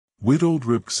Witold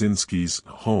Rybczynski's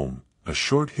Home, A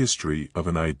Short History of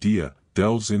an Idea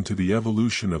delves into the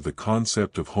evolution of the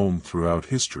concept of home throughout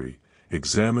history,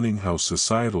 examining how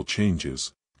societal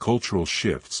changes, cultural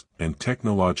shifts, and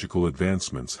technological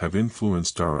advancements have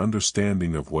influenced our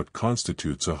understanding of what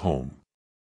constitutes a home.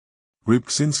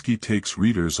 Rybczynski takes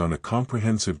readers on a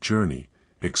comprehensive journey,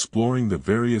 exploring the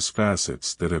various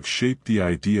facets that have shaped the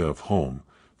idea of home,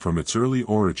 from its early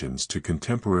origins to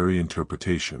contemporary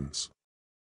interpretations.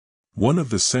 One of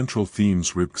the central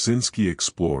themes Rybczynski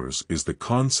explores is the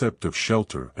concept of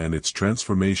shelter and its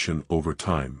transformation over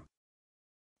time.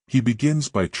 He begins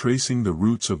by tracing the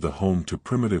roots of the home to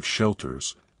primitive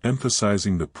shelters,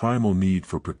 emphasizing the primal need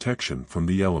for protection from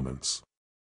the elements.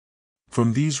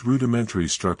 From these rudimentary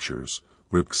structures,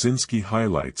 Rybczynski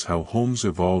highlights how homes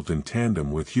evolved in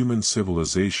tandem with human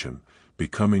civilization,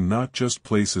 becoming not just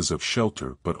places of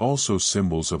shelter but also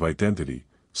symbols of identity,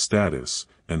 status,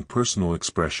 and personal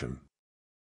expression.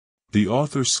 The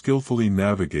author skillfully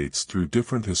navigates through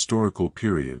different historical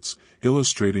periods,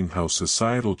 illustrating how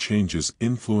societal changes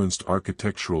influenced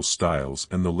architectural styles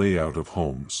and the layout of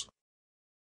homes.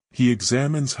 He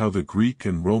examines how the Greek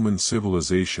and Roman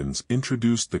civilizations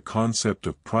introduced the concept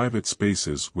of private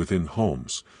spaces within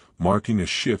homes, marking a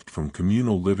shift from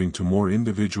communal living to more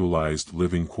individualized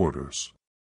living quarters.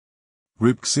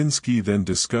 Rybczynski then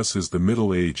discusses the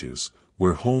Middle Ages,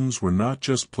 where homes were not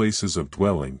just places of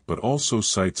dwelling but also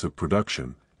sites of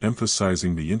production,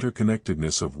 emphasizing the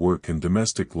interconnectedness of work and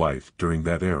domestic life during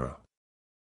that era.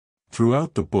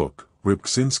 Throughout the book,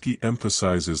 Rybczynski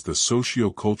emphasizes the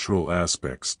socio-cultural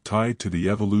aspects tied to the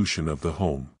evolution of the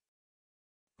home.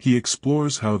 He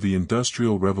explores how the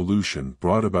Industrial Revolution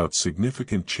brought about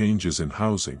significant changes in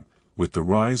housing, with the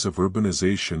rise of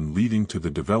urbanization leading to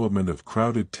the development of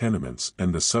crowded tenements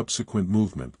and the subsequent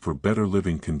movement for better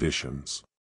living conditions.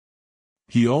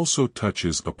 He also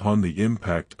touches upon the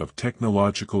impact of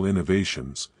technological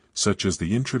innovations, such as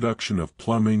the introduction of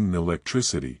plumbing and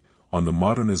electricity, on the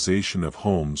modernization of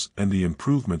homes and the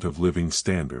improvement of living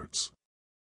standards.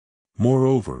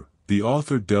 Moreover, the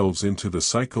author delves into the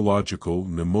psychological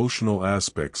and emotional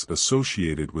aspects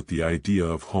associated with the idea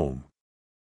of home.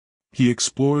 He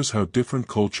explores how different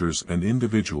cultures and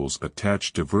individuals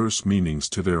attach diverse meanings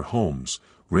to their homes,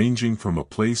 ranging from a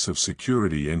place of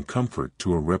security and comfort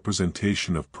to a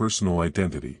representation of personal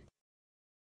identity.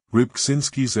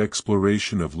 Rybczynski's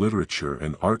exploration of literature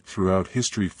and art throughout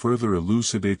history further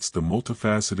elucidates the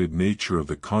multifaceted nature of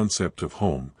the concept of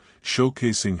home,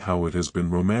 showcasing how it has been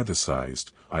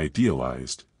romanticized,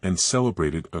 idealized, and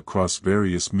celebrated across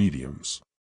various mediums.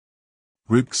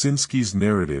 Rybczynski's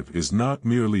narrative is not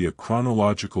merely a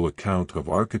chronological account of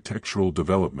architectural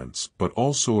developments but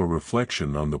also a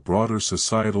reflection on the broader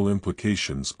societal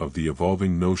implications of the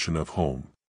evolving notion of home.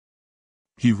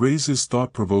 He raises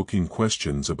thought-provoking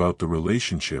questions about the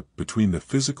relationship between the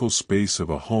physical space of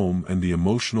a home and the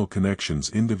emotional connections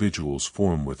individuals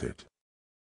form with it.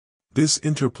 This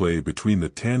interplay between the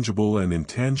tangible and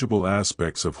intangible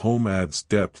aspects of home adds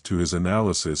depth to his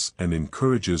analysis and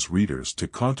encourages readers to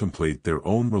contemplate their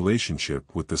own relationship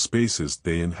with the spaces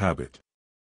they inhabit.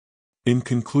 In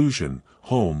conclusion,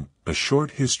 Home, A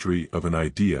Short History of an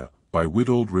Idea, by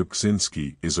Witold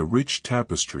Rybczynski is a rich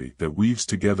tapestry that weaves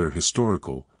together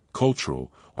historical,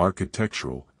 cultural,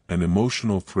 architectural, and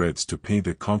emotional threads to paint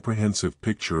a comprehensive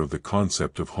picture of the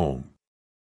concept of home.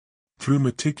 Through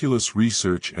meticulous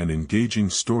research and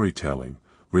engaging storytelling,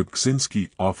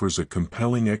 Rybczynski offers a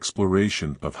compelling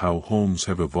exploration of how homes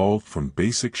have evolved from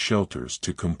basic shelters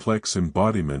to complex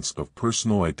embodiments of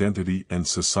personal identity and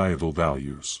societal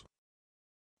values.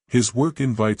 His work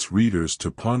invites readers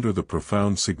to ponder the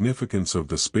profound significance of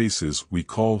the spaces we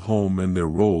call home and their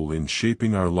role in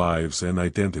shaping our lives and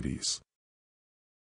identities.